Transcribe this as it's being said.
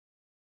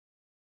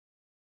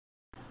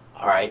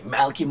Alright,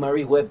 Malachy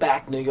Murray, we're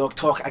back, New York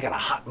Talk. I got a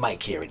hot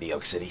mic here in New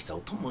York City, so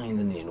don't mind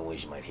the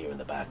noise you might hear in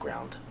the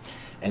background.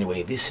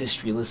 Anyway, this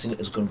history lesson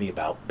is going to be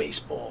about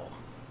baseball.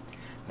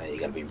 Now, you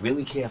got to be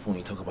really careful when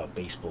you talk about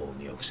baseball in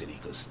New York City,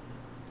 because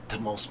to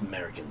most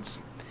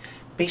Americans,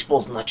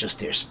 baseball's not just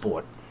their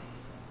sport,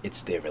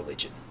 it's their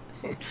religion.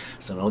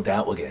 So no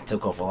doubt we're going to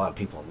tick off a lot of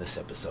people in this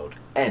episode.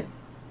 And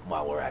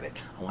while we're at it,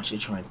 I want you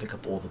to try and pick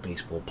up all the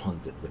baseball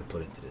puns that we're going to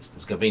put into this.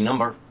 There's going to be a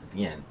number at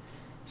the end.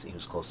 See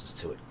who's closest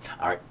to it.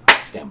 Alright,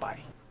 stand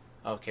by.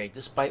 Okay,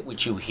 despite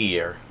what you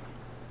hear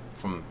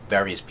from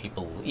various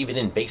people, even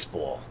in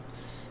baseball,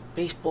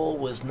 baseball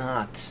was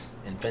not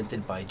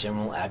invented by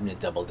General Abner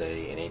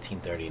Doubleday in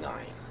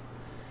 1839.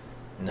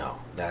 No,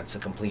 that's a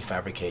complete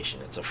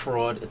fabrication. It's a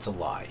fraud, it's a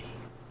lie.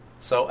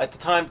 So at the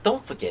time,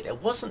 don't forget,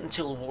 it wasn't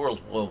until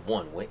World War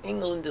I where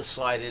England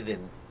decided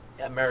in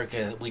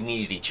America we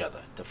needed each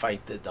other to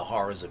fight the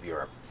horrors of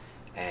Europe.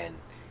 And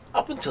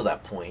up until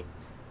that point,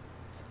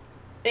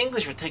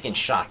 English were taking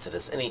shots at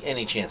us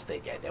any chance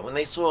they get. And when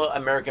they saw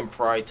American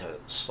pride to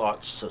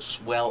start to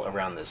swell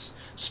around this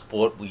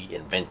sport we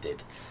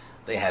invented,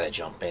 they had to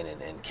jump in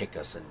and kick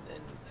us and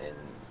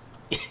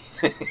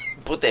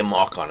put their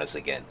mark on us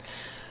again.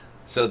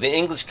 So the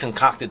English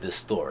concocted this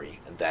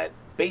story that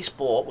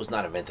baseball was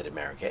not invented in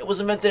America. It was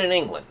invented in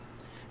England.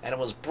 And it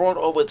was brought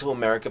over to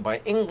America by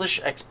English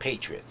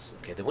expatriates.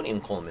 Okay, they wouldn't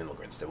even call them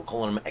immigrants. They were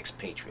calling them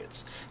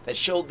expatriates. That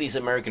showed these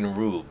American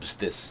rubes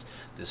this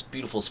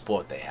beautiful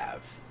sport they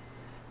have.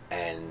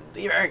 And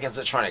the Americans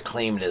are trying to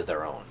claim it as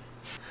their own.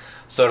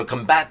 So to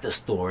combat this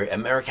story,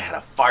 America had to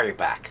fire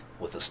back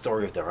with a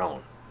story of their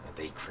own that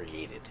they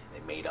created, they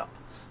made up.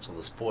 So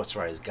the sports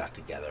writers got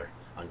together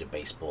under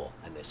baseball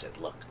and they said,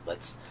 look,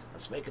 let's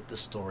make up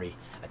this story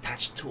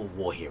attached to a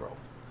war hero.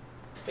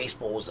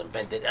 Baseball was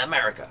invented in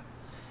America.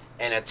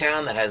 In a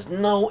town that has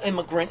no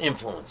immigrant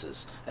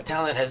influences, a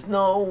town that has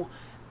no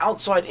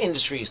outside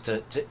industries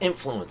to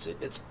influence it.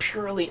 It's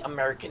purely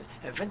American,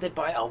 invented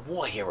by a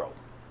war hero.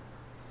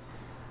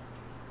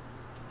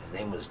 His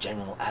name was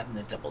General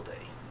Abner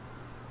Doubleday.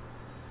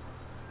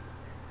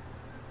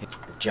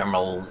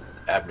 General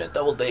Abner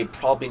Doubleday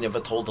probably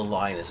never told a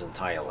lie in his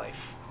entire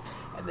life.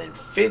 And then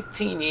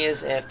 15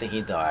 years after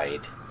he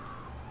died,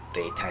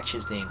 they attach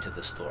his name to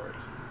the story.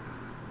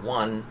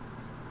 One,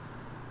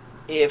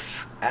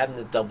 if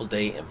Abner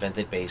Doubleday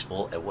invented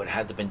baseball, it would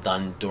have been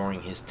done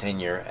during his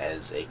tenure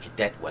as a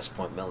cadet at West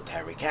Point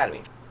Military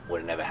Academy.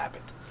 Would have never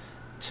happened.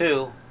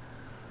 Two,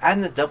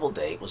 Abner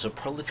Doubleday was a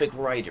prolific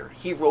writer.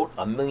 He wrote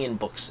 1 million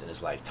books in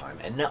his lifetime,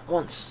 and not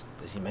once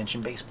does he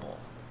mention baseball.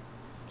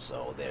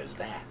 So there's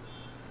that.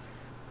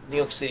 New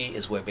York City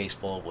is where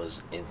baseball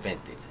was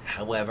invented.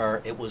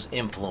 However, it was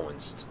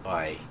influenced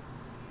by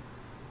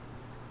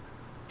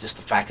just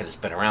the fact that it's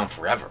been around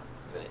forever.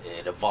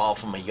 It evolved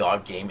from a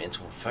yard game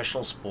into a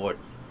professional sport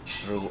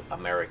through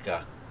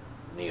America,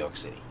 New York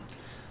City.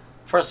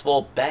 First of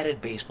all, batted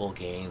baseball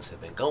games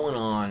have been going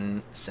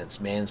on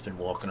since man's been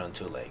walking on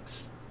two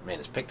legs. Man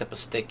has picked up a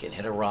stick and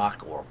hit a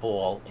rock or a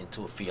ball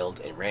into a field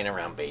and ran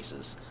around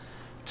bases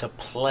to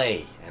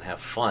play and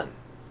have fun.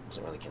 It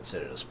wasn't really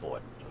considered a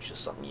sport. It was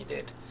just something you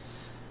did.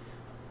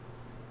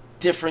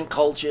 Different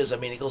cultures, I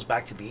mean, it goes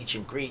back to the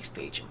ancient Greeks,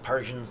 the ancient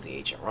Persians, the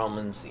ancient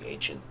Romans, the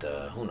ancient,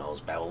 who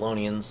knows,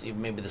 Babylonians,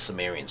 even maybe the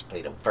Sumerians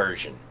played a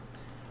version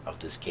of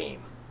this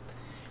game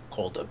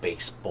called a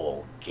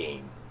baseball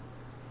game.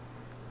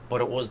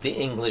 But it was the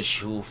English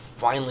who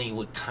finally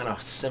would kind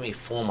of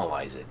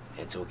semi-formalize it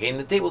into a game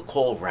that they would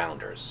call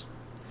rounders.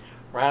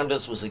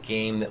 Rounders was a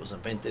game that was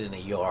invented in a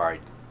yard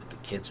that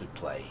the kids would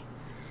play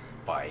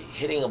by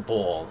hitting a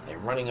ball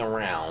and running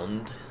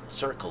around a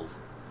circle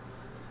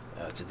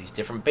to these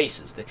different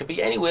bases. There could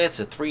be anywhere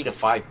to 3 to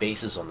 5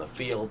 bases on the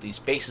field. These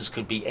bases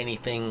could be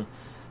anything,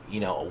 you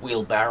know, a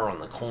wheelbarrow on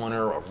the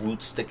corner, a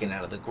root sticking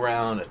out of the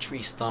ground, a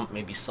tree stump,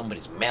 maybe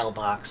somebody's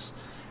mailbox,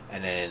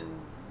 and then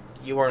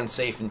you weren't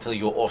safe until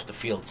you were off the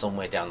field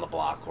somewhere down the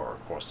block or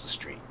across the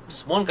street.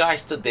 So one guy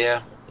stood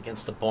there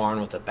against the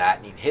barn with a bat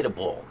and he'd hit a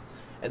ball.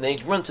 And then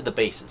he'd run to the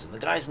bases, and the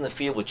guys in the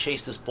field would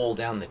chase this ball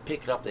down, they'd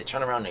pick it up, they'd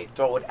turn around, they'd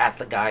throw it at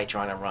the guy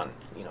trying to run.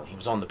 You know, he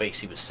was on the base,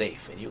 he was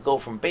safe. And you go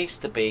from base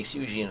to base,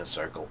 usually in a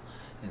circle,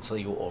 until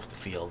you were off the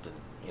field. And,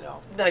 you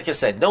know, like I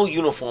said, no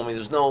uniformity, there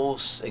was no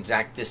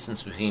exact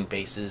distance between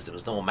bases, there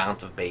was no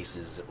amount of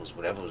bases, it was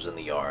whatever was in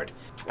the yard.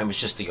 It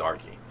was just a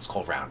yard game. It's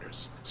called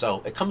rounders.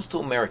 So it comes to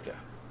America.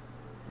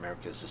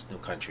 America is this new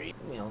country.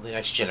 You know, the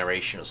next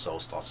generation or so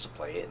starts to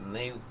play it, and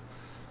they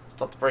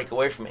start to break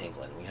away from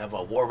England. We have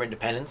a war of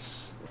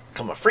independence,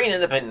 become a free and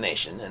independent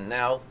nation, and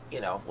now,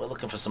 you know, we're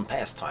looking for some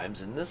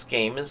pastimes, and this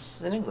game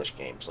is an English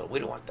game, so we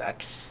don't want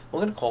that.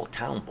 We're going to call it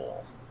town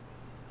ball.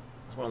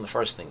 It's one of the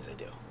first things they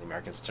do. The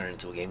Americans turn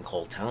into a game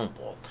called town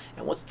ball.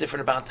 And what's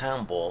different about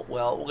town ball?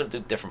 Well, we're going to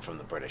do different from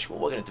the British. What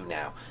we're going to do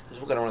now is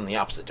we're going to run the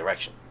opposite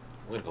direction.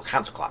 We're going to go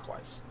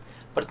counterclockwise.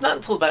 But it's not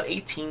until about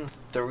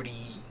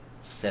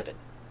 1837.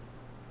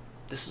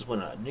 This is when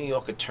a New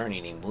York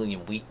attorney named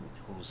William Wheaton,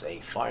 who's a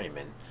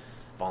fireman,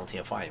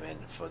 volunteer fireman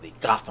for the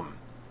Gotham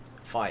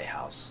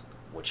Firehouse,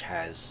 which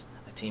has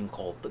a team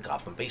called the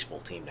Gotham baseball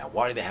team. Now,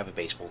 why do they have a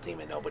baseball team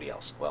and nobody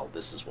else? Well,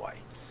 this is why.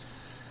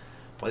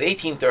 By the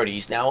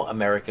 1830s, now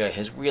America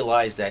has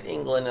realized that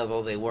England,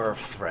 although they were a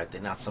threat,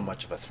 they're not so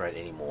much of a threat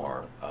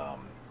anymore.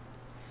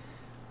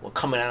 We're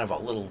coming out of our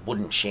little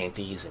wooden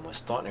shanties, and we're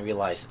starting to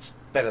realize it's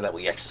better that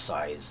we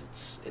exercise.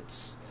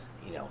 It's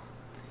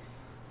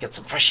get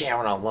some fresh air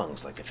in our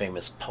lungs, like the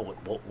famous poet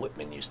Walt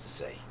Whitman used to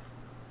say.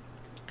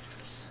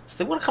 So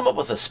they want to come up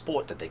with a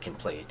sport that they can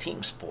play, a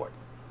team sport.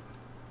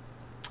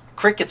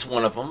 Cricket's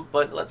one of them,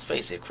 but let's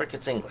face it,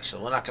 cricket's English,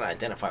 so we're not going to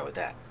identify with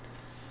that.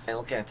 And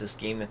look at this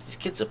game that these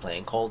kids are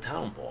playing called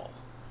Town Ball.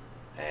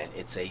 And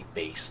it's a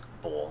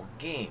baseball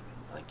game.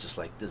 Just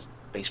like this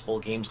baseball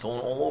game's going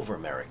all over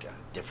America.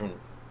 Different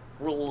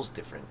rules,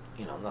 different,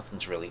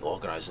 nothing's really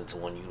organized into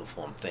one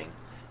uniform thing.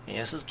 And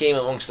it's this game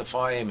amongst the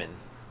firemen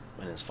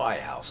in his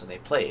firehouse, and they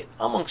play it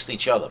amongst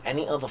each other.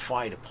 Any other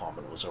fire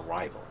department was a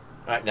rival.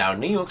 Right now,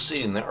 New York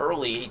City in the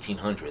early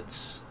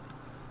 1800s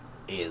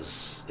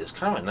is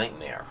kind of a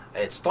nightmare.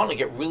 It's starting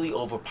to get really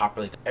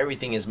overpopulated.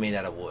 Everything is made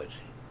out of wood,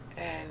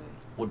 and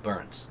wood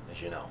burns,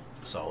 as you know.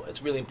 So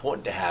it's really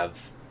important to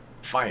have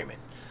firemen.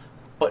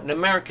 But in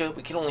America,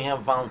 we can only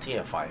have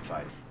volunteer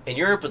firefighters. In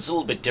Europe, it's a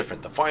little bit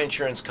different. The fire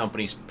insurance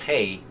companies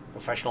pay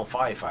professional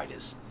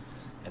firefighters.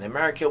 In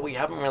America, we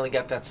haven't really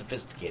got that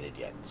sophisticated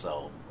yet.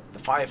 So the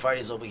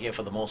firefighters over here,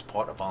 for the most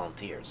part, are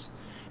volunteers.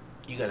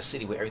 You got a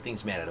city where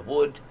everything's made out of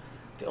wood.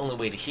 The only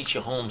way to heat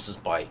your homes is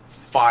by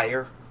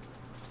fire.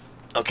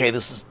 Okay,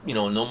 this is,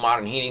 no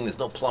modern heating. There's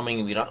no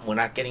plumbing. We're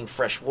not getting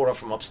fresh water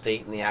from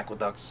upstate in the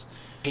aqueducts.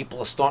 People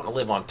are starting to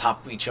live on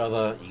top of each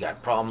other. You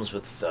got problems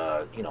with,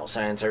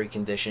 sanitary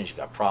conditions. You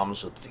got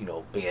problems with,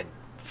 bad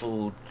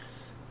food,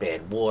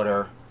 bad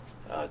water,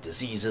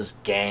 diseases,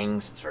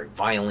 gangs. It's very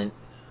violent.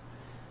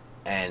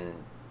 And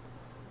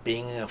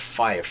being a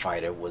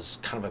firefighter was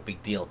kind of a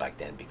big deal back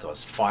then,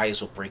 because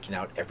fires were breaking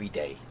out every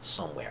day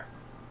somewhere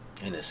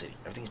in the city.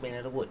 Everything's made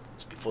out of wood.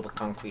 It's before the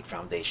concrete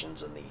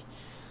foundations and the,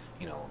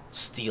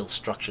 steel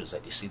structures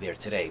that you see there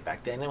today.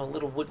 Back then, they were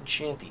little wooden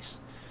shanties.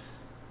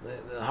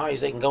 The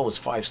highest they can go is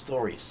 5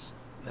 stories.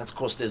 That's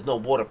because there's no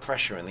water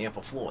pressure in the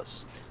upper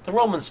floors. The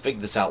Romans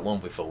figured this out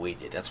long before we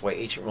did. That's why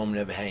ancient Rome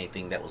never had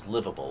anything that was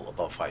livable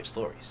above 5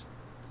 stories.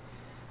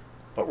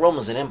 But Rome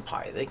is an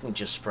empire. They can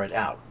just spread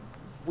out.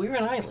 We're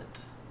an island.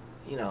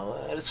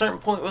 At a certain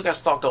point, we've got to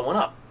start going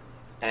up.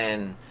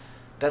 And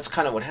that's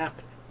kind of what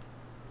happened.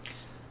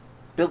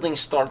 Buildings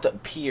start to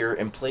appear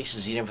in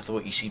places you never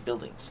thought you'd see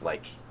buildings,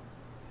 like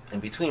in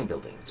between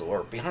buildings,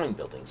 or behind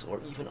buildings, or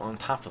even on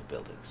top of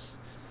buildings.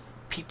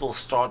 People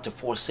start to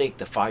forsake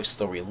the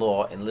 5-story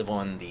law and live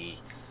on the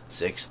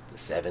 6th, the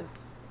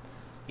 7th,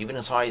 even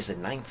as high as the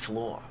 9th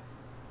floor,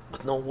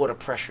 with no water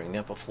pressure in the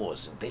upper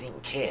floors. They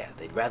didn't care.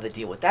 They'd rather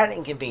deal with that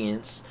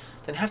inconvenience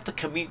than have to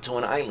commute to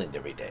an island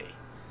every day.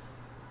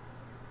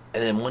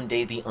 And then one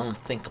day the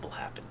unthinkable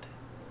happened.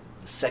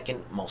 The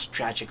second most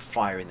tragic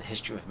fire in the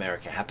history of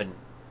America happened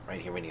right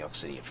here in New York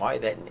City. A fire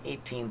that in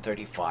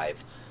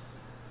 1835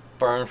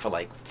 burned for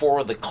like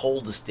 4 of the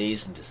coldest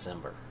days in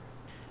December.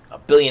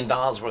 $1 billion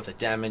worth of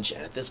damage,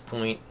 and at this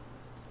point,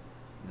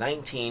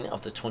 19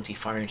 of the 20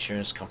 fire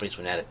insurance companies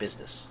went out of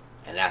business.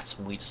 And that's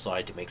when we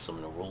decided to make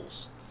some new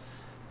rules.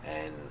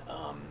 And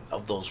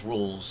of those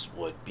rules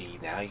would be,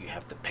 now you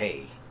have to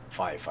pay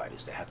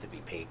firefighters. They have to be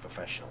paid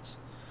professionals.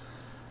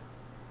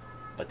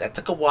 But that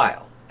took a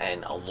while.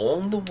 And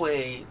along the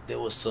way, there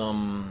was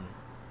some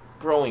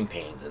growing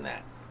pains in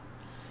that.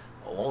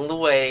 Along the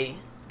way,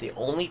 the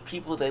only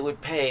people they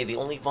would pay, the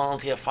only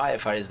volunteer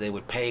firefighters they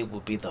would pay,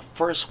 would be the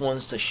first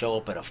ones to show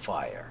up at a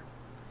fire.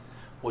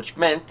 Which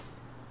meant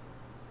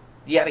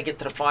you had to get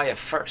to the fire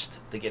first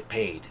to get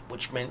paid.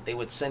 Which meant they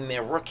would send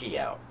their rookie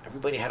out.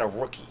 Everybody had a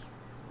rookie.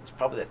 He was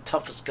probably the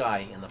toughest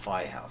guy in the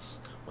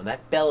firehouse. When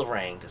that bell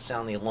rang to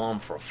sound the alarm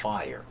for a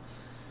fire,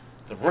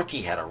 the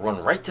rookie had to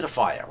run right to the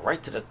fire,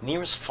 right to the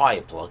nearest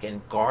fire plug,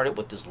 and guard it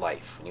with his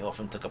life. And he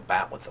often took a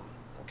bat with him.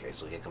 Okay,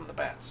 so here come the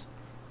bats.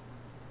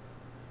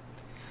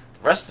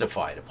 The rest of the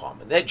fire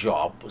department, their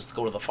job was to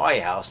go to the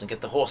firehouse and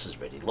get the horses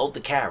ready, load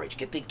the carriage,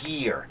 get the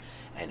gear,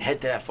 and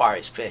head to that fire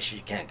as fast as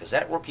you can, because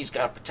that rookie's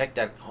got to protect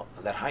that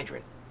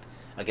hydrant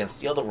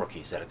against the other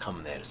rookies that are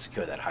coming there to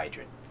secure that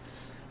hydrant.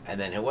 And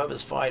then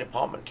whoever's fire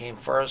department came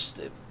first,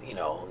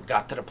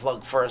 got to the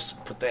plug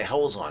first, put their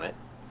hose on it,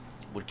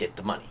 would get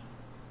the money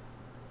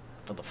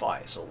for the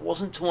fire. So it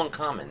wasn't too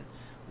uncommon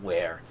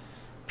where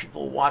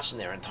people were watching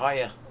their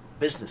entire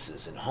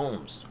businesses and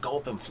homes go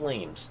up in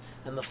flames,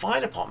 and the fire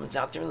department's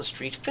out there in the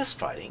street fist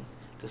fighting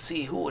to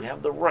see who would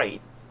have the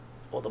right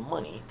or the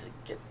money to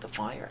get the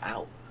fire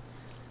out.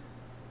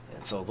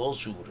 And so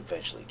those two would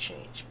eventually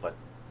change. But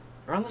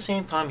around the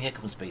same time, here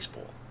comes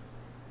baseball.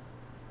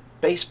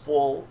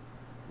 Baseball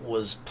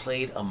was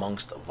played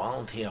amongst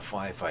volunteer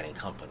firefighting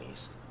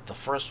companies. The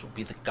first would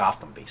be the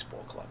Gotham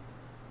Baseball Club.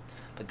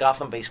 The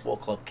Gotham Baseball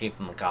Club came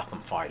from the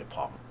Gotham Fire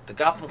Department. The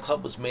Gotham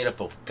Club was made up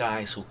of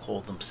guys who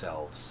called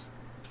themselves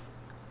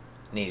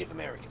Native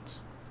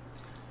Americans.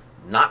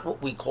 Not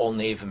what we call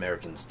Native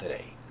Americans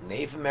today.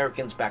 Native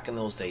Americans back in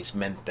those days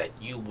meant that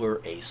you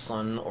were a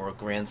son or a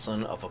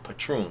grandson of a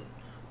patroon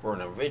or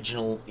an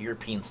original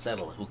European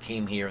settler who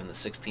came here in the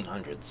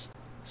 1600s.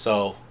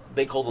 So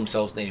they called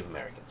themselves Native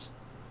Americans.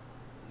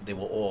 They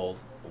were all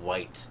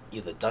white,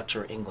 either Dutch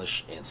or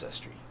English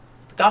ancestry.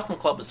 The Gotham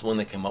Club is the one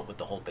that came up with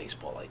the whole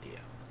baseball idea.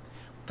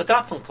 The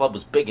Gotham Club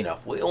was big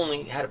enough, we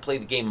only had to play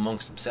the game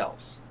amongst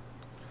themselves.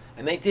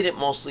 And they did it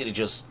mostly to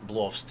just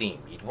blow off steam.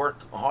 You'd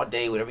work a hard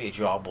day, whatever your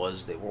job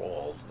was. They were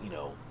all,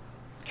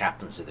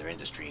 captains of their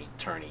industry,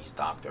 attorneys,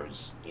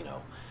 doctors,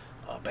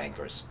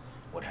 bankers,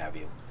 what have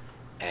you.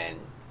 And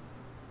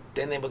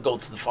then they would go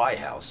to the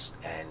firehouse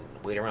and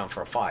wait around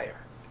for a fire.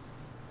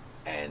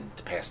 And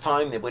to pass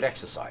time, they would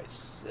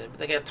exercise.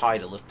 They got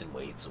tired of lifting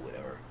weights or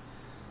whatever.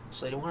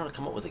 So they wanted to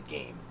come up with a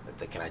game that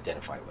they can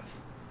identify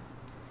with.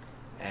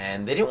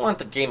 And they didn't want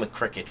the game of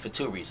cricket for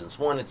two reasons.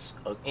 One, it's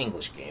an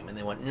English game, and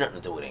they want nothing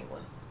to do with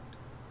England.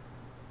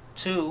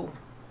 Two,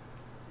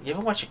 you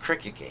ever watch a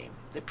cricket game?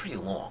 They're pretty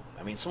long.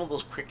 I mean, some of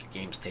those cricket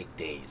games take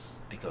days,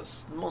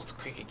 because most of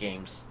the cricket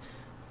games,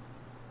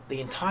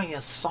 the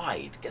entire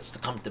side gets to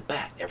come to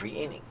bat every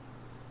inning.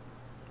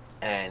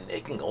 And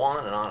it can go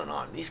on and on and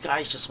on. These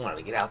guys just wanted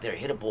to get out there,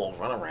 hit a ball,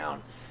 run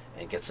around,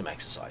 and get some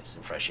exercise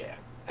and fresh air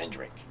and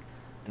drink.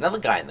 Another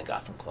guy in the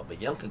Gotham Club, a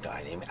younger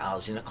guy named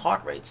Alexander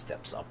Cartwright,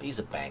 steps up. He's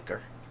a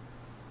banker,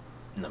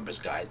 numbers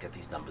guy. He's got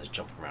these numbers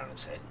jumping around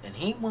his head, and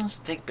he wants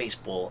to take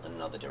baseball in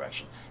another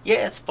direction.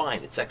 Yeah, it's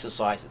fine. It's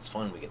exercise. It's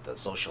fun. We get to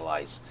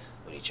socialize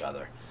with each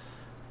other.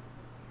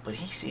 But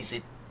he sees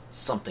it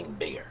something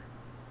bigger.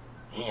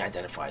 He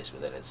identifies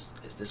with it as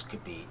this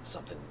could be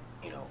something,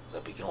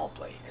 that we can all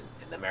play,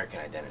 in the American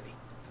identity.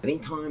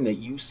 Anytime that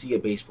you see a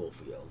baseball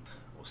field,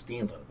 or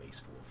stand on a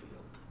baseball field,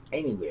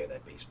 anywhere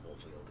that baseball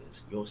field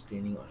is, you're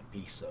standing on a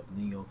piece of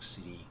New York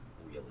City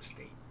real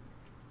estate.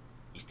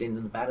 You stand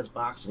in the batter's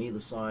box on either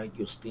side,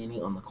 you're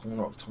standing on the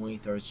corner of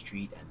 23rd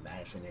Street and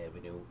Madison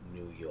Avenue,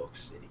 New York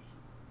City.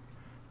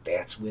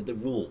 That's where the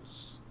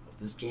rules of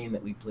this game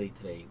that we played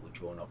today were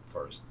drawn up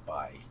first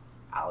by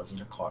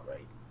Alexander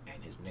Cartwright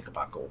and his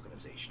Knickerbocker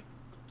organization.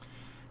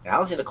 Now,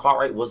 Alexander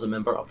Cartwright was a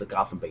member of the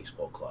Gotham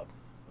Baseball Club,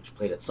 which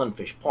played at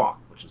Sunfish Park,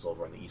 which is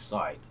over on the east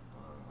side,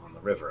 on the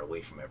river,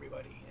 away from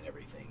everybody and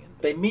everything. And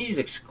they made it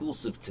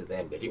exclusive to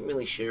them. They didn't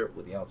really share it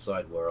with the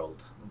outside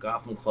world. The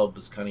Gotham Club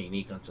was kind of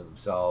unique unto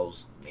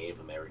themselves,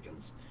 Native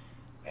Americans,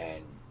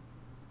 and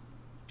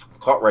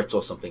Cartwright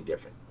saw something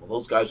different. Well,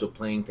 those guys were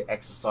playing to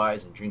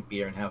exercise and drink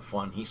beer and have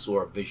fun. He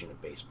saw a vision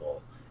of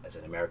baseball as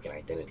an American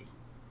identity.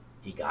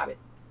 He got it.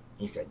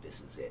 He said,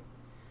 this is it.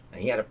 Now,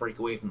 he had to break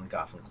away from the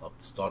Gotham Club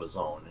to start his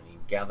own, and he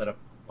gathered up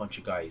a bunch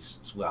of guys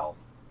as well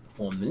to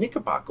form the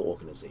Knickerbocker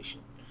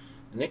organization.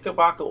 The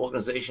Knickerbocker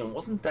organization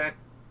wasn't that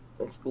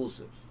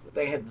exclusive.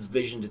 They had this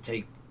vision to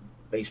take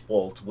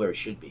baseball to where it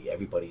should be.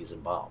 Everybody is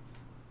involved.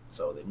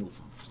 So they moved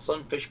from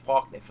Sunfish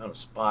Park, and they found a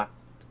spot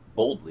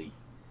boldly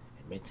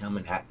in Midtown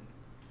Manhattan,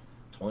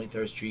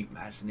 23rd Street,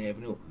 Madison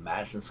Avenue,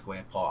 Madison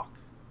Square Park.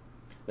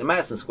 The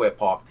Madison Square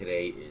Park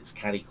today is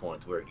catty corner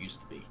to where it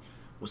used to be.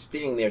 What's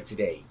sitting there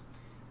today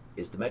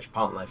is the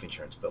Metropolitan Life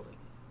Insurance Building.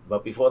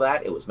 But before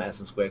that, it was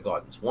Madison Square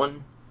Gardens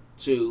 1,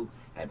 2,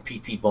 and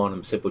P.T.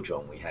 Barnum's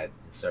Hippodrome. We had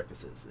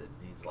circuses, and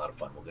he's a lot of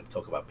fun. We're going to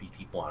talk about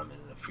P.T. Barnum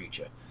in a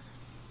future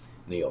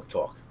New York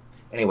talk.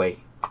 Anyway,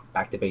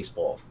 back to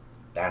baseball.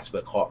 That's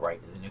where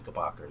Cartwright and the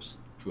Knickerbockers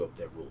drew up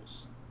their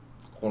rules.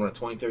 Corner of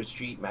 23rd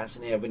Street,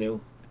 Madison Avenue.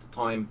 At the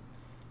time,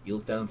 you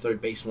look down the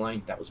third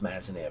baseline, that was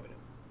Madison Avenue.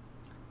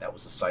 That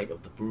was the site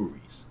of the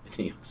breweries in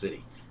New York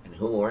City. And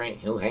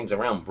who hangs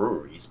around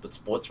breweries but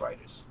sports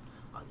writers?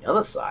 On the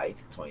other side,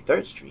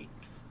 23rd Street,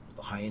 was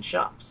the high-end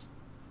shops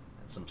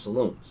and some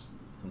saloons.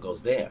 Who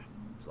goes there?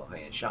 To the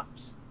high-end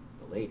shops.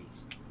 The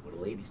ladies. What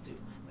do ladies do?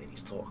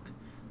 Ladies talk.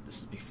 This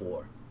is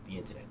before the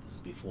internet. This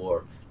is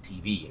before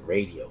TV and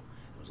radio.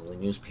 It was only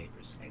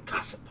newspapers and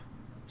gossip.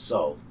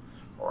 So,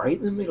 right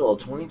in the middle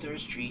of 23rd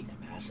Street and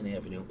Madison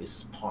Avenue is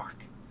this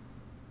park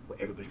where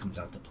everybody comes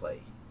out to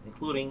play,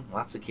 including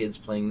lots of kids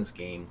playing this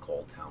game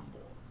called Town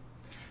Ball.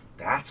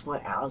 That's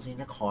where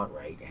Alexander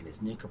Cartwright and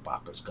his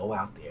Knickerbockers go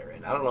out there,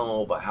 and I don't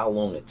know about how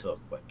long it took,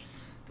 but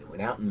they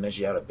went out and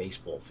measured out a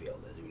baseball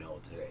field as we know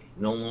it today.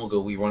 No longer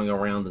are we running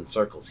around in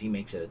circles. He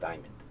makes it a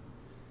diamond.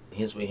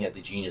 Here's where he had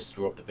the genius to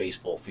draw up the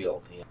baseball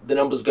field. The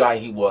numbers guy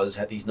he was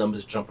had these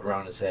numbers jumping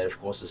around his head. Of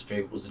course, his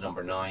favorite was the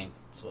number 9.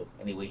 So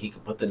anyway, he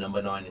could put the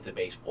number 9 into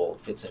baseball.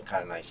 It fits in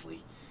kind of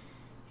nicely.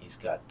 He's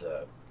got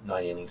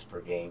 9 innings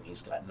per game.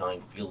 He's got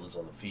 9 fielders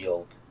on the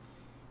field.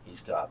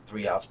 He's got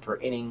 3 outs per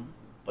inning,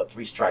 but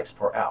 3 strikes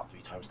per out.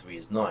 3 times 3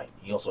 is 9.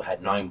 He also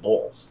had 9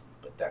 balls,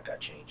 but that got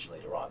changed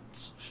later on.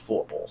 It's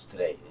 4 balls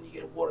today, and you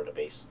get a water to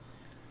base.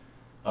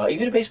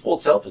 Even the baseball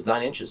itself is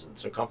 9 inches in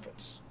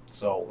circumference.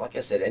 So, like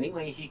I said,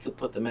 anyway he could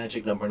put the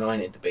magic number 9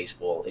 into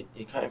baseball,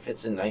 it kind of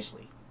fits in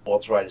nicely.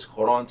 Sports writers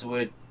caught on to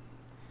it.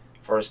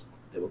 First,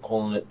 they were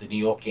calling it the New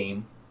York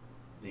game.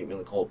 They didn't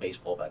really call it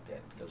baseball back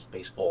then, because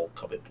baseball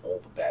covered all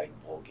the batting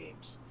ball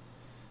games.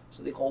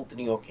 So they called it the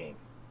New York game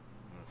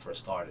when it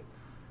first started.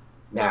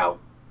 Now,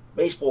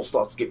 baseball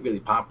starts to get really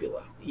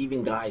popular.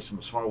 Even guys from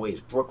as far away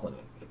as Brooklyn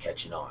are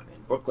catching on.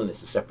 And Brooklyn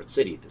is a separate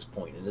city at this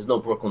point, and there's no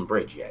Brooklyn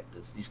Bridge yet.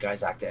 These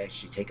guys have to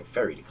actually take a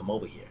ferry to come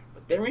over here.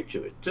 But they're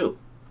into it, too.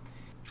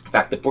 In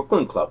fact, the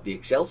Brooklyn Club, the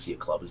Excelsior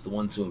Club, is the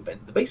one to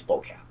invent the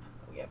baseball cap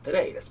we have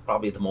today. That's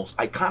probably the most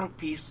iconic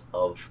piece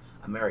of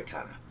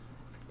Americana,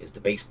 is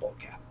the baseball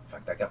cap. In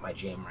fact, I got my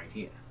jam right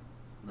here.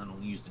 It's not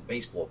only used in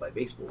baseball by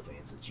baseball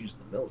fans, it's used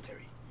in the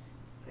military.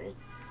 Right?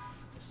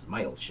 This is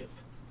my old ship.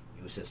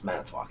 USS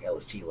Manitowoc,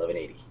 LST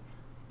 1180.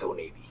 Go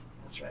Navy.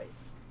 That's right.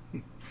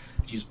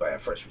 It's used by our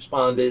first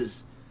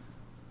responders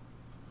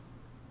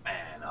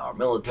and our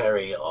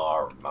military,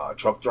 our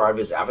truck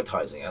drivers,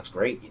 advertising. That's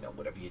great. You know,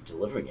 whatever you're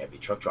delivering, you have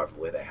your truck driver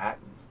wear their hat,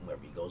 and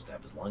wherever he goes to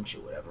have his lunch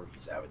or whatever,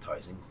 he's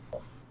advertising.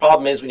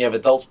 Problem is, when you have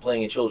adults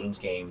playing a children's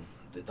game,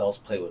 the adults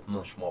play with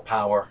much more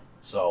power,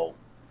 so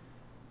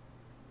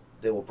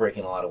they were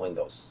breaking a lot of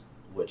windows,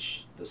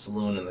 which the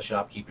saloon and the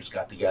shopkeepers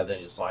got together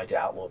and decided to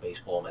outlaw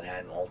baseball in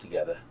Manhattan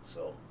altogether.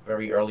 So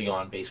very early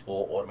on,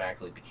 baseball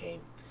automatically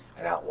became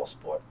an outlaw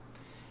sport.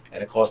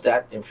 And of course,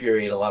 that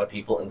infuriated a lot of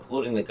people,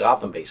 including the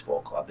Gotham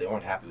Baseball Club. They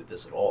weren't happy with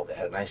this at all. They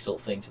had a nice little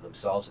thing to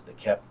themselves that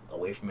they kept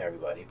away from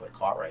everybody. But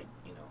Cartwright,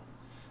 you know,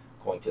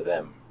 according to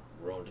them,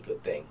 ruined a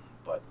good thing.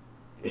 But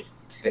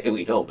today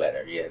we know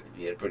better. He had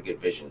a pretty good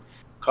vision.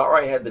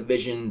 Cartwright had the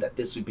vision that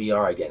this would be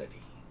our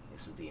identity.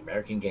 This is the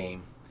American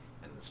game,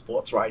 and the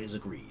sports writers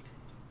agreed.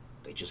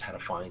 They just had to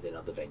find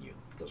another venue,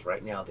 because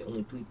right now the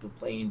only people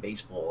playing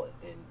baseball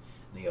in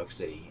New York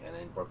City and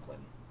in Brooklyn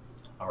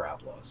are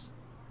outlaws.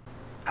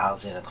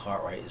 Alexander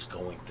Cartwright is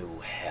going through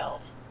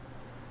hell.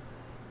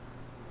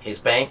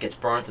 His bank gets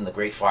burnt in the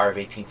Great Fire of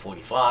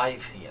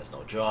 1845. He has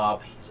no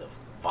job. He's a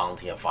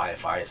volunteer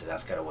firefighter, so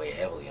that's got to weigh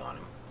heavily on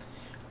him.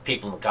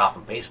 People in the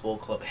Gotham Baseball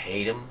Club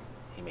hate him.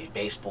 He made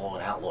baseball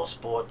an outlaw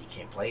sport. You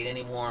can't play it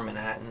anymore in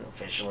Manhattan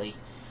officially.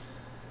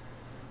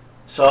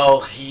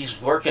 So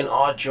he's working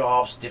odd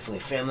jobs, different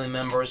family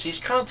members. He's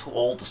kind of too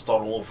old to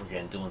start all over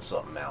again doing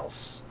something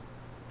else.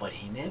 But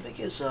he never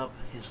gives up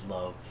his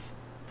love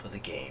for the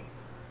game.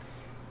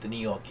 The New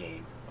York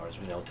game, or as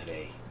we know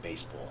today,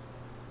 baseball.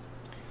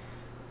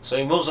 So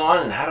he moves on,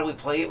 and how do we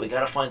play it? We got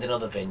to find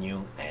another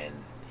venue, and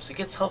so he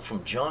gets help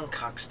from John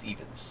Cox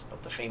Stevens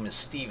of the famous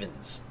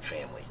Stevens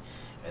family.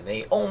 And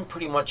they own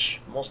pretty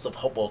much most of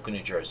Hoboken,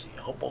 New Jersey.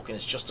 Hoboken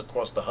is just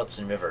across the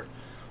Hudson River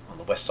on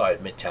the west side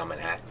of Midtown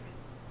Manhattan.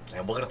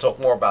 And we're going to talk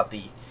more about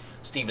the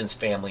Stevens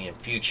family in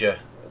future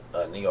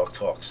New York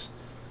talks.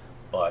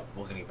 But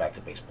we're going to get back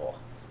to baseball.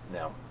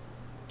 Now,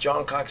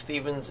 John Cox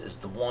Stevens is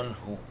the one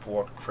who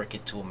brought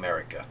cricket to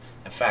America.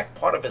 In fact,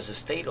 part of his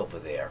estate over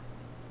there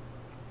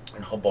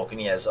in Hoboken,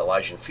 he has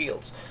Elysian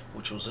Fields,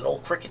 which was an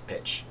old cricket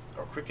pitch,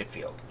 or cricket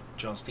field.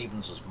 John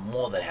Stevens was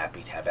more than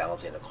happy to have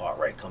Alexander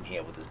Cartwright come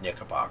here with his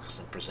Knickerbockers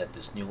and present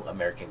this new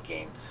American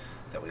game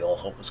that we all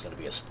hope is going to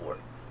be a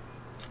sport.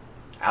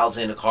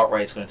 Alexander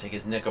Cartwright's going to take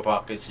his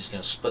Knickerbockers, he's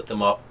going to split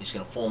them up, he's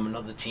going to form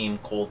another team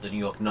called the New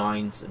York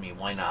Nines. I mean,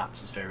 why not?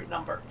 It's his favorite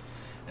number.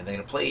 And they're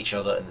going to play each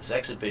other in this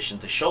exhibition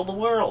to show the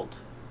world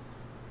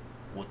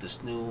what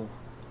this new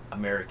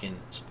American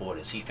sport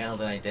is. He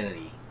found an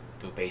identity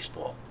through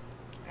baseball,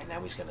 and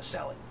now he's going to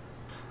sell it.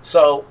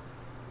 So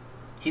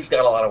he's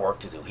got a lot of work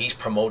to do. He's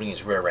promoting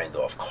his rear end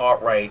off.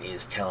 Cartwright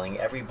is telling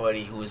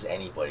everybody who is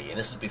anybody, and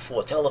this is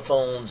before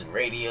telephones and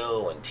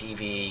radio and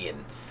TV.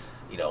 And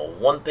you know,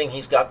 one thing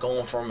he's got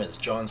going for him is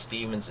John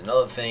Stevens.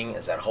 Another thing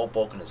is that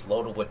Hoboken is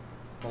loaded with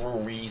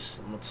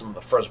breweries, some of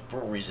the first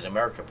breweries in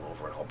America were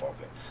over in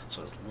Hoboken.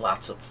 So there's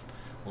lots of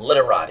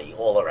literati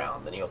all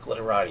around. The New York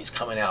literati is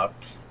coming out.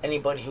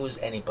 Anybody who is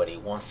anybody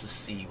wants to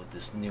see what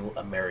this new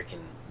American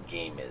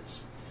game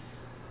is.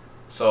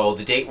 So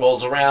the date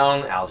rolls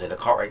around. Alexander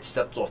Cartwright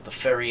stepped off the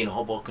ferry in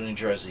Hoboken, New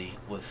Jersey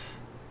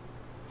with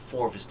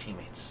 4 of his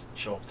teammates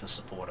show up to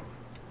support him.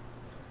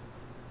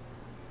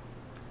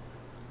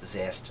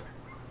 Disaster.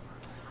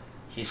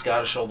 He's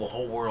got to show the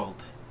whole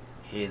world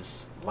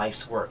his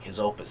life's work, his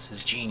opus,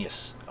 his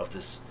genius of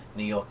this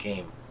New York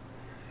game.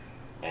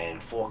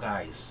 And 4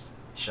 guys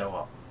show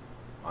up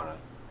on a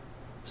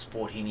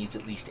sport he needs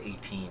at least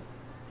 18.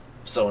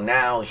 So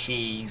now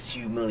he's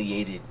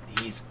humiliated.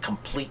 He's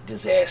complete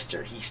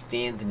disaster. He's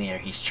standing there.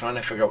 He's trying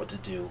to figure out what to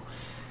do.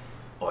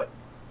 But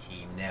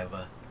he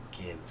never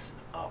gives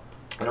up.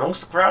 And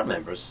amongst the crowd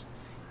members,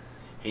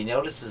 he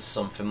notices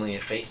some familiar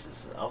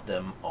faces. Of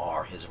them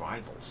are his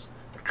rivals.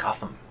 The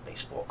Gotham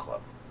Baseball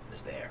Club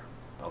is there.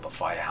 All the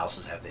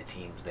firehouses have their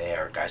teams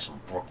there. Guys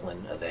from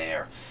Brooklyn are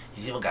there.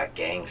 He's even got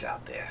gangs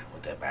out there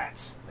with their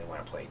bats. They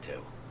want to play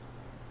too.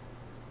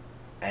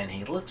 And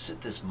he looks at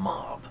this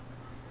mob,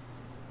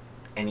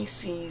 and he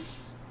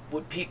sees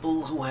what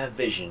people who have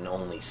vision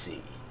only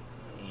see.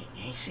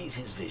 He sees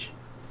his vision.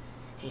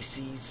 He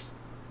sees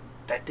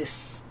that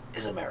this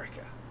is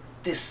America.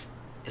 This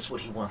is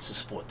what he wants the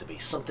sport to be.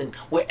 Something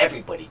where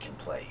everybody can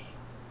play.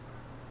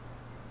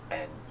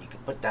 And you can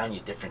put down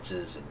your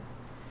differences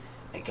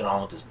and get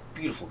on with this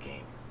beautiful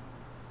game.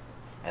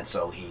 And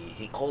so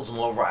he calls them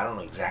over. I don't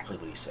know exactly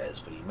what he says,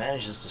 but he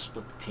manages to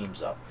split the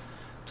teams up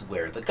to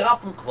where the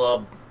Gotham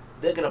Club,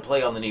 they're going to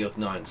play on the New York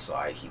Nine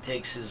side. He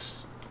takes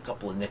his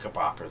couple of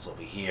Knickerbockers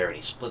over here and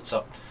he splits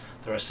up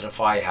the rest of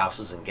the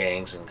firehouses and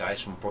gangs and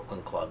guys from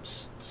Brooklyn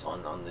clubs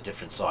on the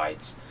different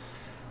sides.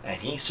 And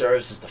he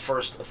serves as the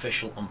first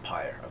official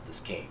umpire of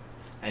this game.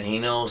 And he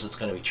knows it's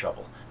going to be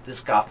trouble.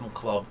 This Gotham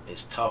club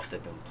is tough.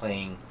 They've been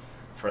playing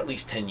for at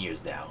least 10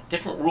 years now.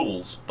 Different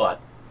rules, but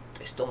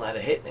they still know how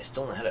to hit and they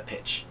still know how to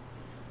pitch.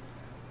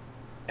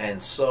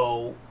 And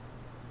so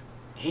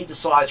he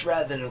decides,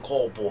 rather than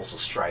call balls or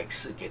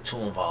strikes and get too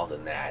involved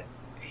in that,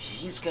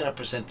 he's going to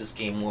present this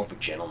game more of a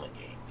gentleman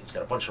game. He's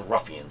got a bunch of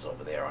ruffians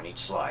over there on each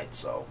side,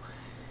 so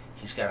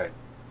he's got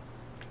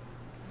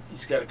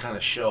to kind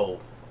of show,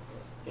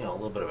 you know, a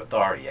little bit of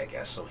authority, I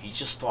guess. So he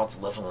just starts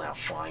leveling out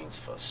fines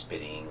for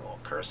spitting or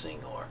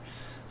cursing or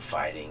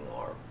fighting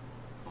or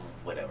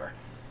whatever.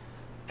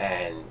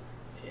 And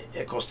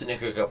of course the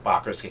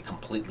Knickerbockers get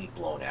completely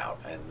blown out,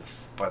 and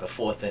by the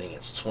fourth inning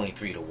it's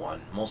 23-1.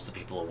 Most of the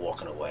people are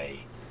walking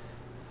away.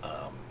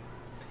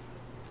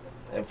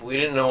 If we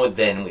didn't know it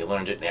then, we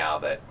learned it now,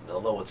 that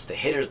although it's the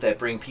hitters that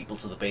bring people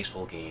to the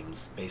baseball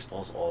games,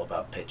 baseball's all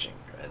about pitching.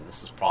 And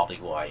this is probably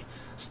why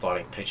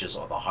starting pitchers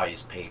are the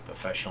highest paid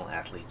professional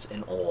athletes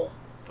in all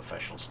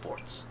professional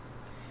sports.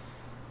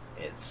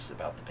 It's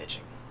about the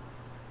pitching.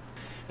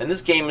 And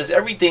this game is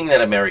everything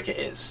that America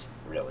is,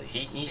 really.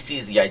 He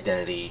sees the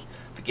identity.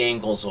 The game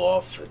goes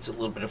off. It's a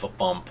little bit of a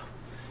bump.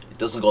 It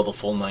doesn't go the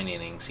full 9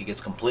 innings. He gets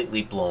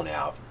completely blown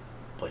out,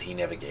 but he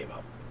never gave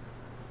up.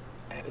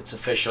 And it's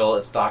official.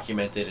 It's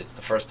documented. It's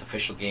the first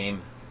official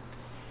game.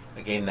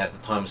 A game that at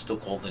the time was still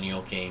called the New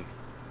York game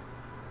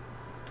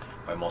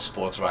by most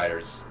sports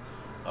writers.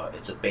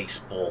 It's a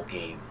baseball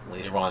game.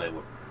 Later on, they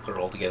would put it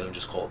all together and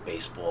just call it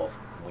baseball.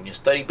 When you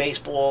study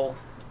baseball,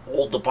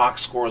 all the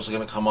box scores are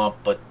going to come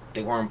up, but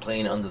they weren't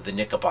playing under the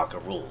Knickerbocker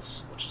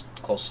rules, which is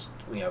the closest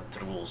we have to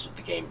the rules of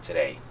the game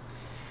today.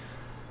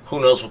 Who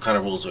knows what kind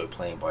of rules they were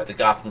playing by. The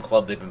Gotham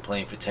Club, they've been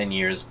playing for 10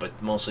 years,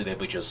 but mostly they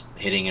were just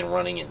hitting and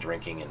running and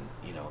drinking, and,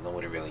 you know,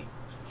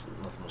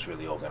 nothing was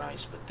really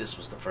organized. But this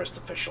was the first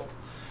official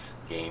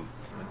game.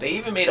 They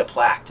even made a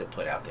plaque to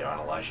put out there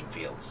on Elijah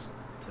Fields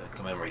to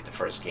commemorate the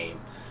first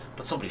game,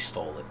 but somebody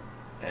stole it,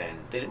 and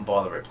they didn't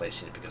bother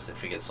replacing it because they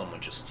figured someone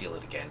would just steal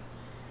it again.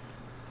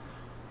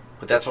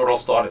 But that's where it all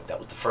started. That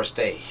was the first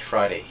day,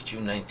 Friday,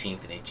 June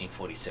 19th in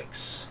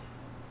 1846.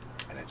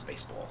 And that's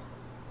baseball.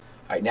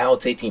 All right, now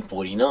it's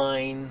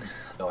 1849.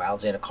 So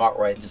Alexander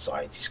Cartwright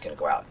decides he's going to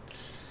go out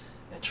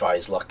and try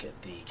his luck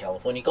at the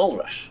California Gold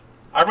Rush.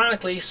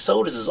 Ironically,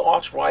 so does his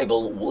arch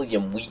rival,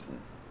 William Wheaton.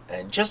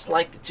 And just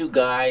like the two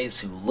guys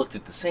who looked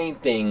at the same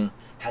thing,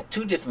 had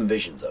two different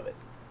visions of it.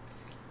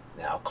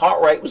 Now,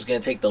 Cartwright was going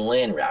to take the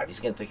land route. He's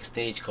going to take a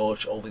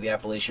stagecoach over the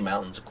Appalachian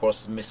Mountains,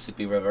 across the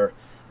Mississippi River,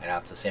 and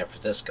out to San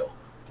Francisco.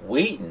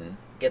 Wheaton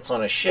gets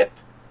on a ship,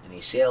 and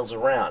he sails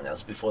around. That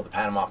was before the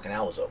Panama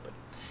Canal was open.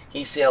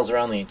 He sails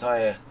around the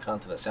entire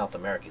continent of South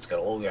America. He's got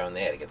all the way around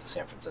there to get to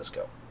San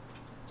Francisco.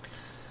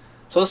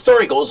 So the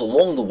story goes,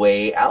 along the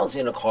way,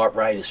 Alexander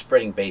Cartwright is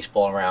spreading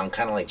baseball around,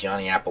 kind of like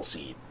Johnny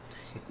Appleseed.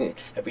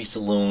 Every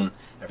saloon,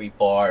 every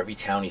bar, every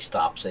town he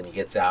stops in, he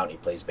gets out and he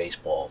plays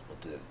baseball with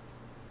the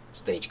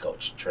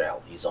stagecoach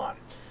trail he's on.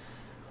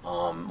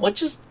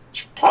 Which is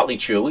partly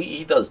true.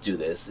 He does do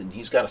this, and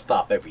he's got to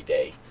stop every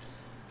day.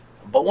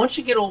 But once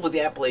you get over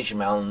the Appalachian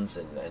Mountains,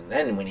 and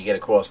then when you get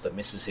across the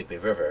Mississippi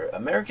River,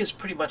 America's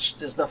pretty much,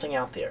 there's nothing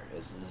out there.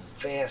 It's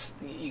vast.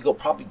 You go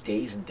probably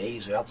days and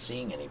days without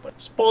seeing anybody.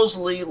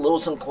 Supposedly,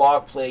 Lewis and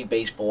Clark played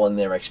baseball on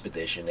their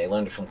expedition. They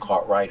learned it from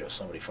Cartwright or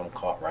somebody from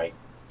Cartwright.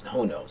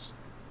 Who knows?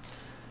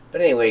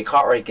 But anyway,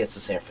 Cartwright gets to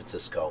San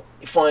Francisco.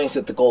 He finds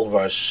that the gold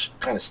rush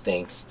kind of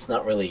stinks. It's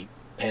not really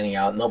panning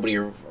out. Nobody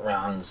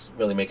around is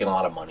really making a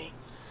lot of money.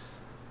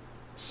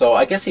 So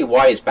I guess he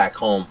wires back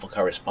home for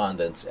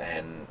correspondence,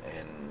 and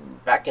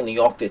back in New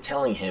York they're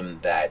telling him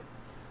that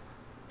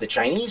the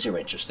Chinese are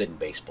interested in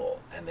baseball,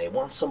 and they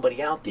want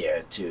somebody out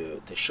there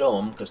to show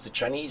them, because the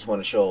Chinese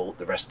want to show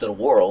the rest of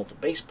the world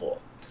baseball.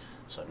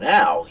 So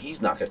now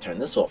he's not going to turn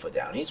this offer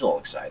down. He's all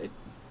excited.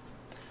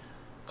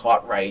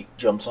 Cartwright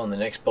jumps on the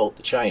next boat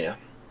to China.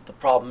 The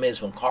problem is,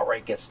 when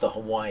Cartwright gets to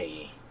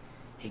Hawaii,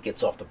 he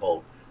gets off the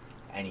boat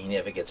and he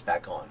never gets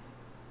back on.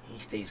 He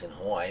stays in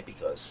Hawaii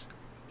because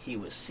he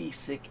was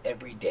seasick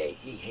every day.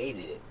 He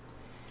hated it.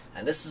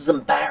 And this is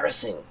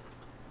embarrassing,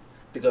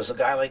 because a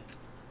guy like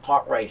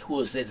Cartwright, who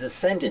is the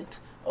descendant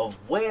of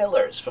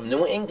whalers from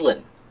New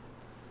England,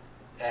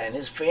 and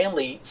his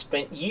family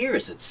spent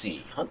years at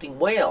sea hunting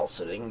whales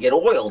so they can get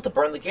oil to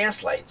burn the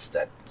gas lights.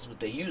 That's what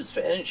they used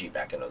for energy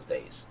back in those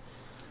days.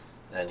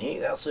 And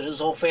that's what his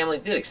whole family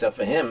did, except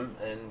for him.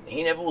 And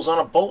he never was on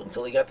a boat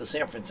until he got to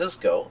San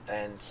Francisco.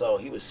 And so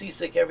he was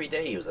seasick every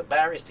day. He was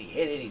embarrassed. He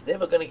hated it. He's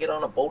never going to get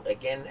on a boat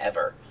again,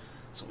 ever.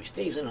 So he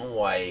stays in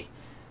Hawaii,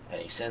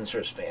 and he sends for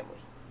his family.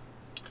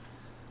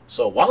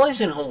 So while he's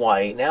in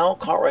Hawaii, now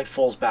Cartwright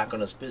falls back on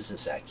his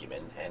business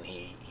acumen, and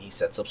he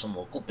sets up some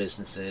local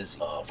businesses,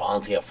 a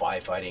volunteer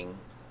firefighting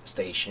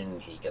station.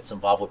 He gets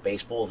involved with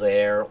baseball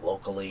there,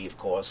 locally, of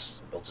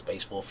course, builds a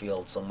baseball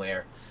field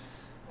somewhere.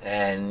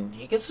 And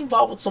he gets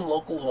involved with some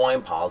local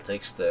Hawaiian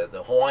politics. The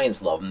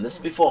Hawaiians love him. This is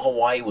before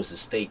Hawaii was a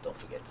state, don't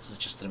forget. This is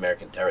just an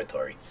American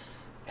territory.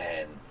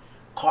 And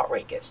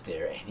Cartwright gets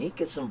there, and he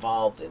gets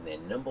involved in their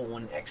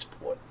 #1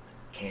 export,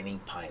 canning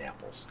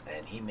pineapples.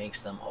 And he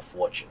makes them a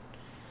fortune.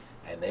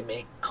 And they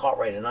make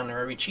Cartwright an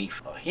honorary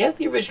chief. He had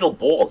the original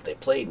ball that they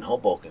played in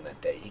Hoboken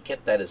that day. He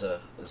kept that as a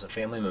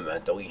family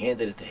memento. He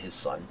handed it to his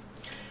son.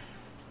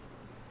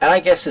 And I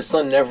guess his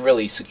son never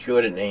really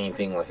secured it in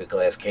anything like a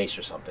glass case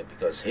or something,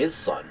 because his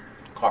son,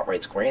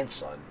 Cartwright's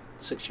grandson,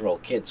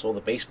 6-year-old kid, saw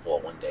the baseball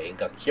one day and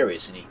got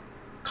curious, and he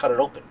cut it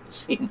open. The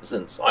seam was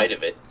inside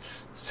of it.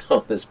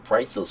 So this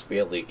priceless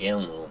family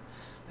heirloom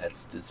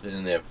that's been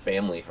in their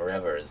family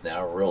forever is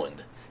now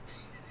ruined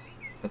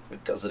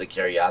because of the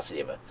curiosity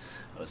of a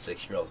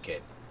 6-year-old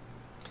kid.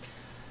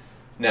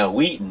 Now,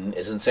 Wheaton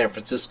is in San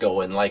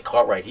Francisco, and like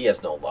Cartwright, he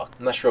has no luck.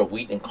 I'm not sure if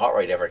Wheaton and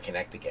Cartwright ever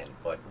connect again,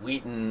 but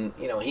Wheaton,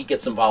 he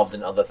gets involved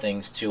in other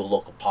things too,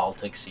 local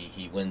politics.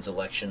 He wins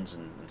elections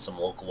in some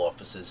local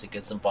offices. He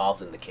gets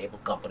involved in the cable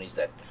companies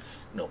that,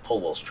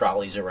 pull those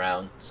trolleys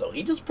around. So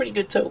he does pretty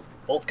good too.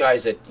 Both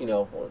guys that,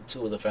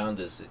 two of the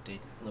founders, they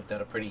lived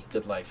out a pretty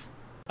good life.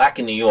 Back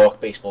in New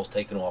York, baseball's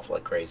taken off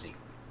like crazy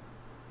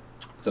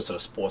because of the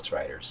sports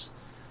writers.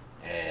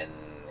 And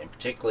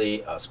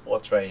particularly a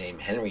sports writer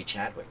named Henry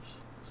Chadwick.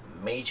 He's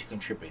a major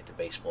contributor to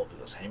baseball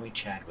because Henry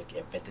Chadwick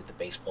invented the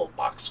baseball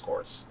box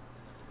scores.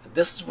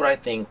 This is what I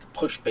think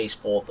pushed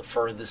baseball the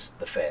furthest,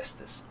 the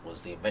fastest,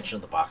 was the invention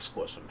of the box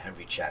scores from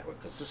Henry Chadwick,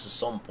 because this is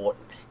so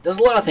important. There's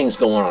a lot of things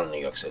going on in New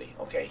York City,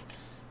 okay?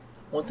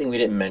 One thing we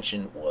didn't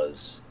mention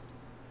was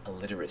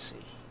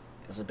illiteracy.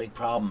 There's a big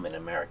problem in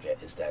America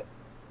is that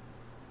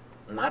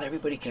not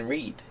everybody can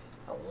read.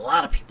 A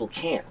lot of people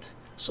can't.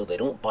 So they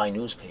don't buy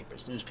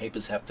newspapers.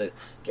 Newspapers have to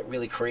get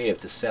really creative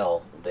to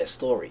sell their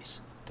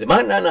stories. They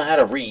might not know how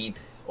to read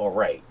or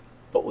write,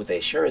 but what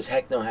they sure as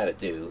heck know how to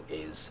do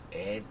is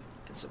add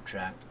and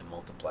subtract and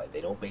multiply.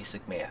 They know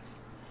basic math.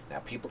 Now,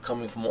 people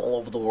coming from all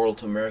over the world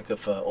to America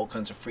for all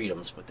kinds of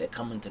freedoms, but they're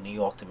coming to New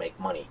York to make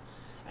money.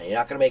 And you're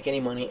not going to make any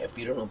money if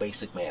you don't know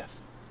basic math.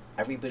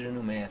 Everybody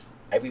knew math.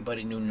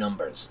 Everybody knew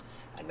numbers.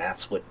 And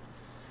that's what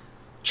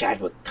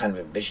Chadwick kind of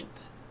envisioned,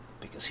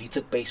 because he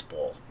took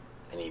baseball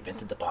and he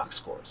invented the box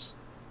scores.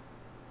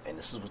 And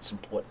this is what's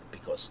important,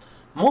 because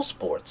most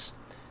sports,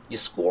 you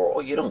score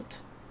or you don't.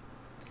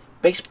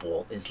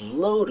 Baseball is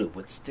loaded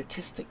with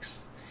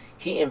statistics.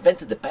 He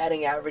invented the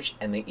batting average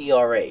and the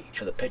ERA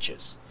for the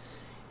pitchers.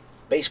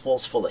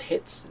 Baseball's full of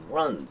hits and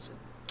runs and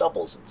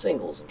doubles and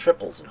singles and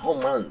triples and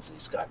home runs.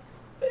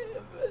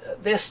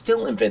 They're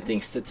still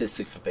inventing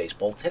statistics for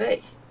baseball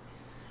today.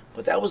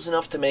 But that was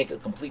enough to make a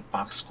complete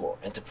box score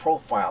and to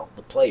profile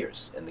the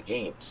players and the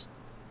games.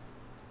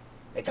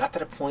 It got to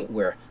the point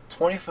where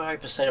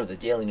 25% of the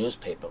daily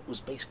newspaper was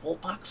baseball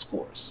box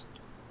scores.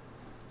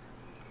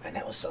 And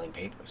that was selling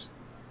papers.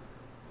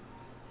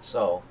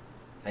 So,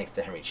 thanks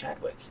to Henry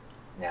Chadwick,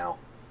 now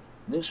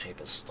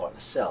newspapers are starting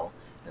to sell.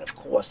 And of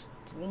course,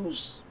 the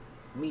news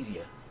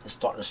media is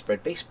starting to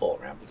spread baseball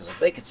around, because if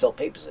they could sell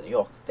papers in New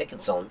York, they can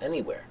sell them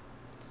anywhere.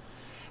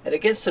 And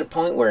it gets to the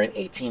point where in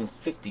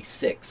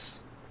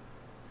 1856,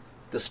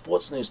 the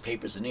sports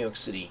newspapers in New York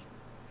City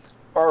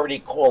are already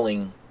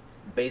calling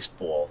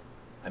baseball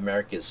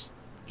America's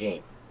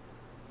game.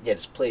 Yet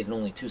it's played in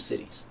only 2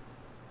 cities,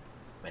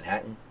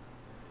 Manhattan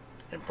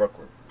and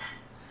Brooklyn.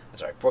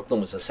 That's right,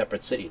 Brooklyn was a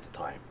separate city at the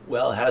time.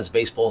 Well, how does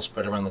baseball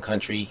spread around the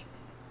country?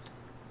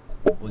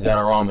 We got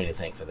our army to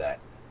thank for that.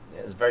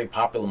 It was very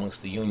popular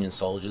amongst the Union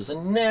soldiers,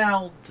 and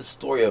now the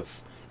story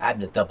of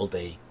Abner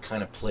Doubleday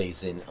kind of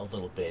plays in a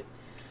little bit.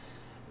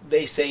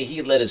 They say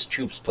he let his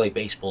troops play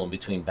baseball in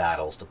between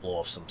battles to blow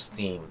off some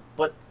steam,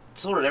 but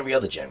so did every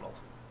other general.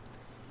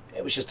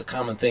 It was just a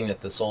common thing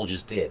that the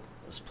soldiers did,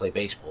 was play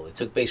baseball. They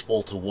took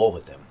baseball to war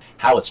with them.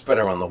 How it spread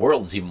around the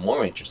world is even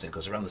more interesting,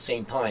 because around the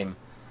same time,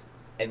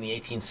 in the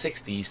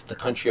 1860s, the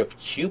country of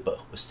Cuba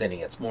was sending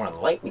its more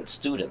enlightened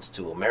students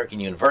to American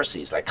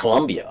universities, like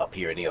Columbia up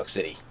here in New York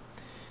City.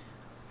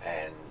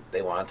 And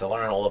they wanted to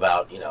learn all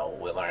about, what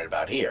we're learning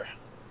about here.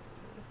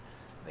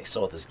 They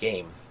saw this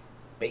game,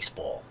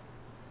 baseball,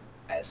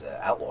 as an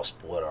outlaw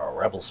sport or a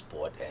rebel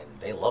sport, and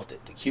they loved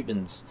it. The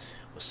Cubans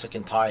were sick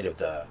and tired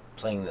of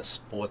playing the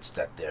sports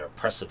that their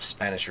oppressive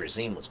Spanish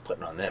regime was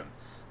putting on them.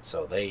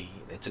 So they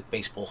took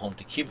baseball home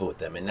to Cuba with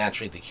them, and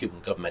naturally the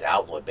Cuban government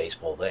outlawed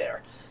baseball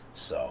there.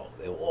 So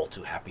they were all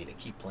too happy to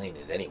keep playing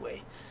it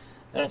anyway.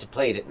 They don't have to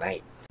play it at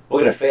night.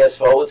 We're going to fast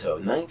forward to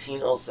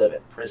 1907.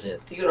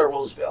 President Theodore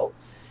Roosevelt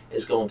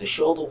is going to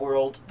show the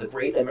world the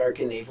great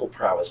American naval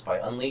prowess by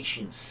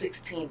unleashing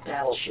 16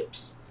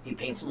 battleships. He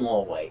paints them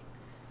all white,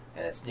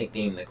 and it's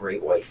nicknamed the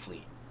Great White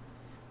Fleet.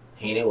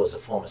 He knew, as a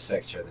former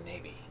Secretary of the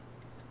Navy,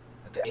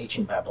 that the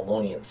ancient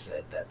Babylonians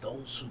said that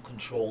those who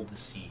control the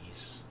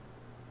seas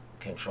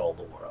control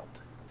the world.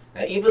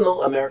 Now, even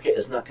though America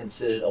is not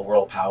considered a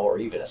world power or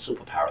even a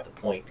superpower at the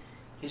point,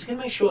 he's going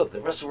to make sure that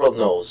the rest of the world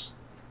knows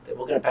that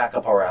we're going to back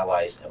up our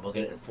allies and we're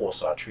going to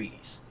enforce our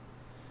treaties.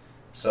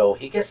 So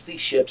he gets these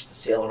ships to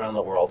sail around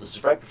the world. This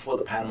is right before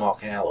the Panama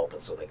Canal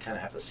opens, so they kind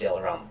of have to sail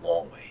around the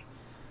long way.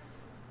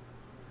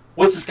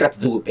 What's this got to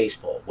do with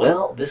baseball?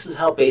 Well, this is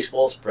how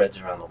baseball spreads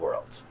around the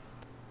world.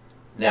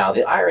 Now,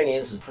 the irony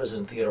is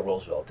President Theodore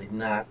Roosevelt did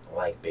not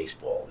like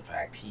baseball. In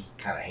fact, he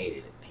kind of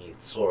hated it. He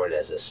saw it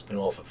as a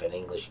spin-off of an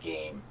English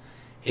game.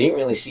 He didn't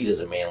really see it as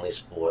a manly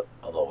sport,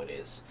 although it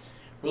is.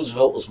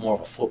 Roosevelt was more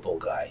of a football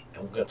guy,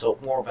 and we're going to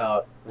talk more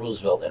about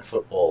Roosevelt and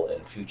football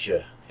in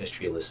future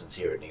history lessons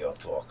here at New York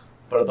Talk.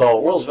 But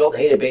although Roosevelt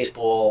hated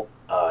baseball,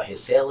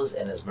 his sailors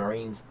and his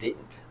Marines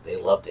didn't. They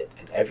loved it.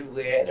 And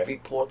everywhere, in every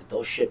port that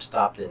those ships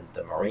stopped in,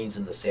 the Marines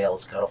and the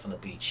sailors got off on the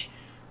beach,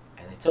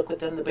 and they took with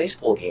them the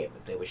baseball game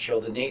that they would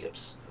show the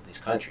natives of these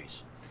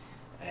countries.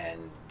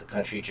 And the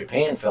country of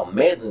Japan fell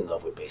madly in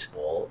love with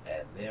baseball,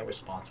 and they're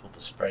responsible for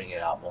spreading it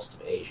out most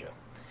of Asia.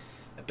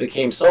 It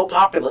became so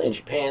popular in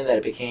Japan that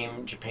it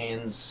became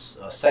Japan's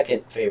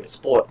second favorite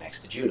sport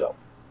next to judo.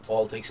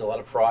 Baseball takes a lot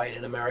of pride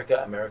in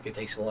America. America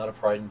takes a lot of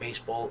pride in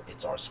baseball.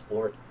 It's our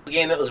sport. A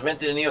game that was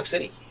invented in New York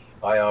City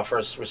by our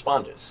first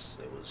responders.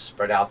 It was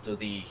spread out through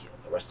the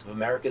rest of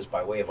Americas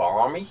by way of our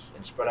Army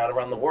and spread out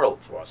around the world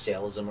through our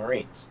sailors and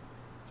Marines.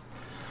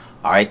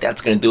 Alright,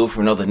 that's going to do it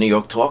for another New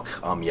York Talk.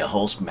 I'm your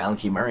host,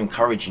 Malachy Murray,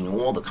 encouraging you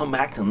all to come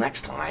back till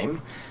next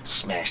time.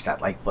 Smash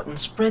that like button,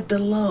 spread the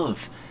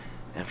love.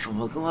 And for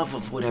the love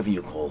of whatever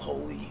you call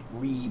holy,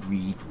 read,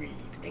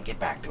 and get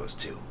back to us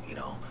too, you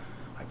know.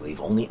 I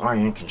believe only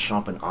iron can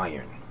sharpen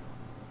iron.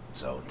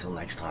 So until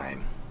next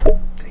time,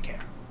 take care.